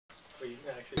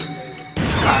actually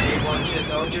Kage one shit,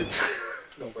 don't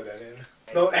put that in.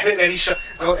 Don't edit any shot.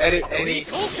 Don't edit any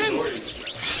stories.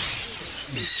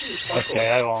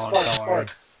 Okay, I won't. Don't worry.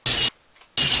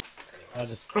 I'll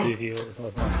just do heal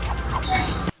with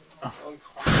my.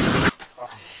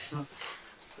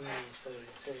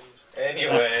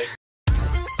 Anyway.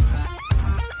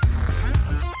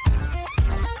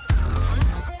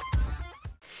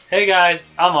 Hey guys,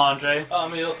 I'm Andre.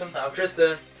 I'm Milton. I'm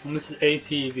Tristan. And this is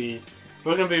ATV.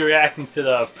 We're gonna be reacting to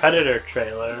the Predator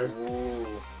trailer. Ooh.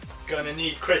 Gonna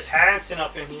need Chris Hansen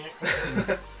up in here.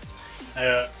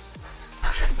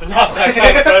 Not that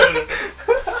kind of Predator.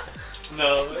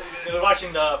 No, we're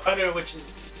watching the Predator, which is,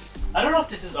 I don't know if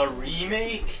this is a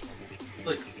remake,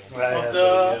 like of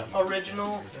the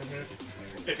original.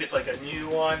 If it's like a new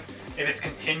one, if it's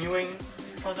continuing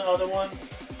from the other one,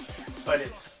 but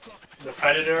it's the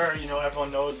Predator. You know,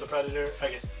 everyone knows the Predator. I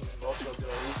guess most people do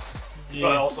at least. Yeah.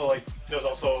 But also, like, there's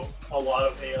also a lot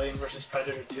of Alien vs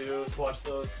Predator 2 to watch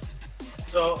those.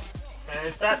 So, and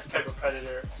it's that type of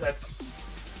Predator that's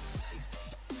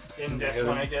in this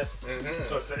one, I guess.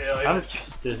 So it's the Alien. I'm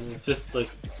just like,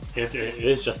 it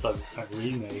is just a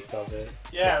remake of it.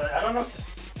 Yeah, I don't know if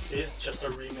this is just a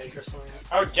remake or something.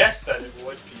 I would guess that it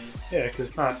would be. Yeah, because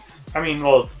it's not. I mean,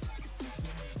 well,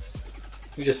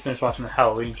 we just finished watching the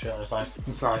Halloween trailer, so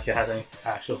it's not like it has any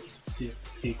actual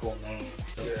sequel name.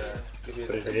 So. Yeah, could be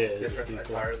but it is different,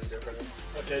 entirely different.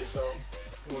 Okay, so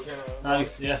we're gonna.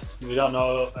 Nice, yeah. We don't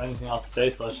know anything else to say,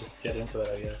 so let's just get into it,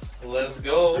 I guess. Let's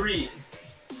go. 3,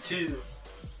 2,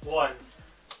 1.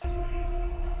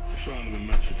 Found in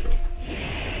Mexico.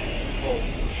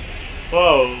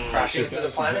 Whoa! Crashing into the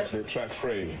planet? They track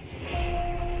trade.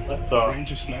 What the?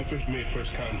 Ranger snipers made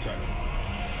first contact.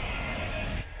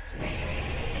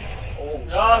 Oh,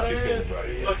 Oh, there it is.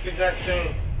 Looks the exact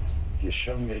same. You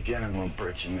shove me again, I'm gonna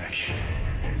break your neck. You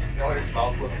know what his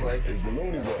mouth looks like? It's the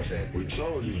loony boy. We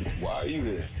told you. Why are you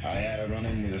here? I had to run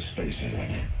into the space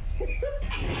alien.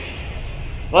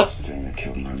 What's The thing that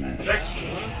killed my man.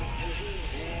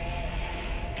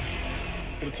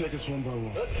 It'll take us one by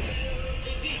one.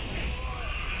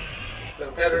 The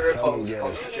Predator comes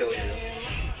to kill you.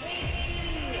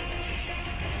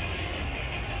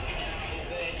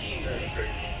 That's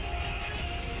crazy.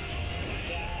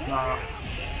 Nah.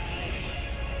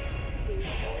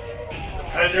 The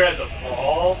Predator has a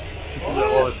ball.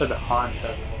 well, it's like a hunt.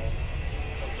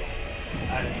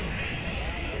 I didn't.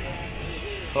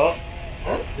 Oh,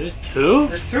 there's two?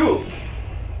 There's two!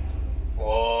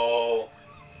 Whoa.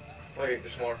 Wait,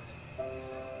 there's more.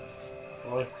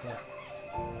 What?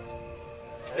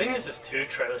 I think this is 2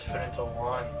 trailers put into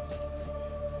one.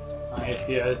 I guess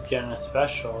yeah, it's getting a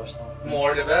special or something.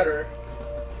 More the better.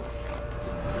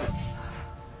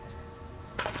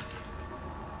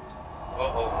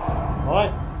 Uh-oh.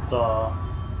 What the?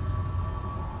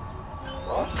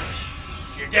 What?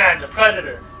 Your dad's a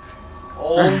predator.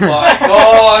 Oh my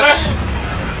gosh!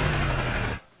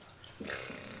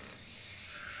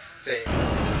 Same.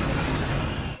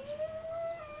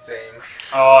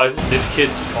 Oh, is it this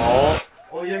kid's fault?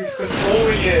 Oh yeah, he's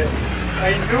controlling it!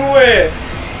 I knew it!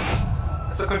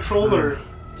 It's a controller.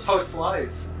 That's how it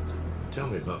flies. Tell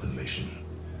me about the mission.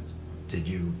 Did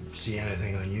you see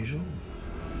anything unusual?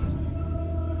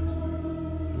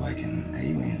 Like an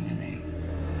alien, you mean?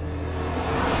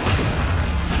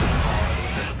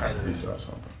 You saw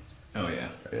something. Oh, yeah.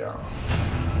 Yeah.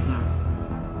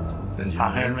 Engineer,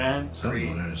 Iron Man?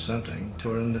 someone or something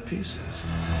tore him to pieces.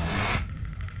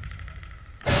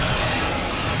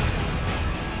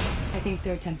 I think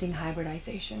they're attempting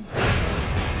hybridization.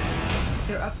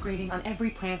 They're upgrading on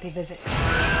every planet they visit.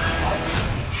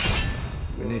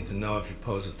 We need to know if you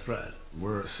pose a threat.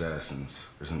 We're assassins.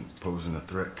 Isn't posing a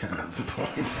threat kind of the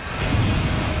point?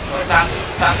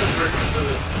 Assassin versus the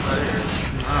Predator.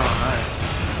 Oh,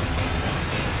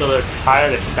 nice. So there's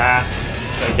hired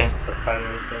assassins against the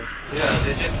Predators. So Yeah,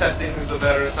 they're just testing who's a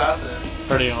better assassin.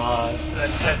 pretty much. That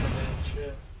technically is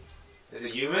true. Is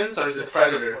it humans or is it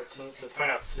Predator? 14, so it's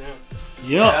coming out soon.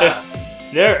 You know, Yeah.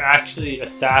 if they're actually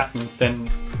assassins, then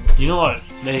you know what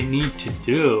they need to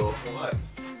do? What?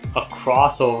 A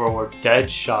crossover where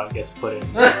Deadshot gets put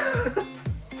in. The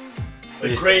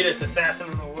Just- greatest assassin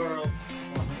in the world.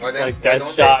 Why Like why don't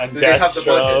Deadshot and do they have the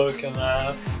budget?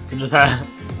 Deathstroke and just have.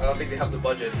 I don't think they have the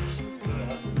budget.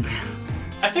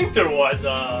 I think there was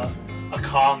a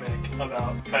comic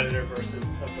about Predator versus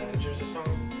Avengers or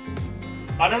something.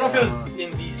 I don't know if it was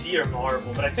in DC or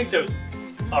Marvel, but I think there was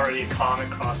already a comic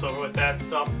crossover with that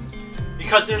stuff.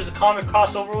 Because there's a comic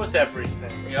crossover with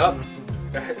everything. Yep.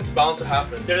 It's bound to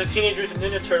happen. There's a Teenage Mutant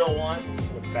Ninja Turtle one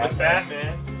with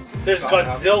Batman. There's It's not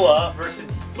Godzilla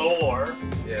versus Thor.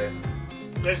 Yeah.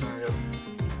 There's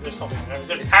something there.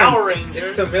 There's It's Power to, Rangers.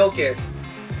 It's to milk it.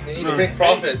 They need to make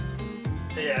profit.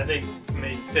 Yeah,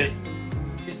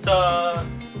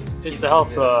 it's to help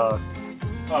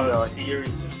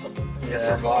series or something. yeah,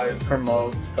 survive.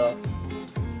 promote stuff.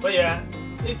 But yeah,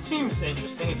 it seems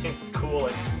interesting. It seems cool.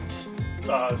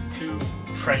 Like two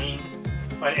trained,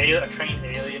 a trained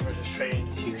alien versus trained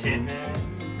human.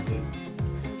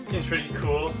 It seems pretty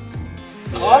cool.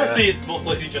 Yeah. Honestly, it's most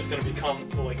likely just gonna become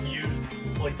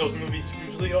like those movies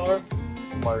usually are.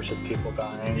 Or it's just people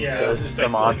dying. Yeah, because it's the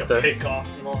like monster. a pick off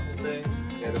and all the thing.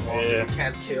 Yeah, the monster Yeah. he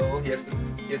can't kill. He has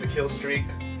a kill streak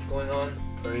going on.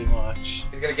 Pretty much.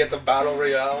 He's gonna get the battle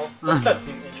royale. That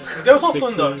seemed interesting. There was also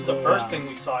in the Because, first thing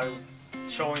we saw, it was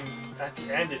showing at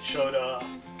the end. It showed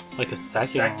Like a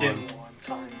second one. one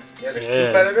kind. Yeah, there's Yeah.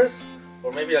 two predators,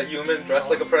 or maybe a human dressed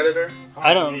like a predator.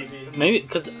 I don't. Maybe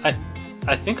because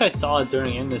I think I saw it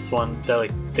during this one that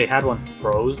like they had one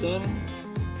frozen,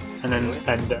 and then Really?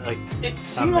 and like It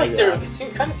seemed maybe like there. not.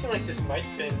 It kind of seemed like this might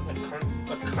have been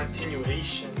a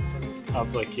continuation.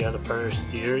 of like the Predator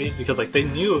series because like they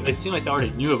knew it seemed like they already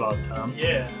knew about them,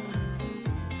 Yeah.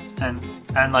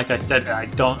 and like I said I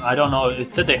don't know,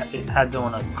 it said it had them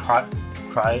on a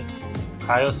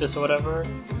cryosis or whatever,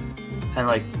 and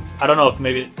like I don't know if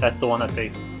maybe that's the one that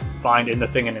they find in the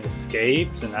thing and it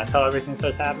escapes and that's how everything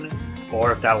starts happening,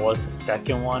 or if that was the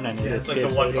second one and Yeah, it it's like the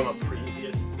escapes one later. from a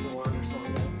previous one or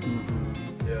something.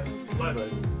 Mhm. Yeah. But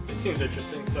it seems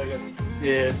interesting, so I guess.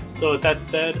 Yeah, so with that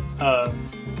said,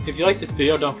 if you like this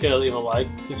video, don't forget to leave a like,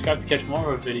 subscribe to catch more of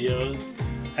our videos,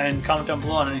 and comment down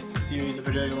below on any series of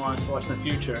video you want us to watch in the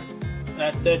future.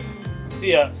 That said,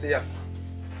 see ya! See ya.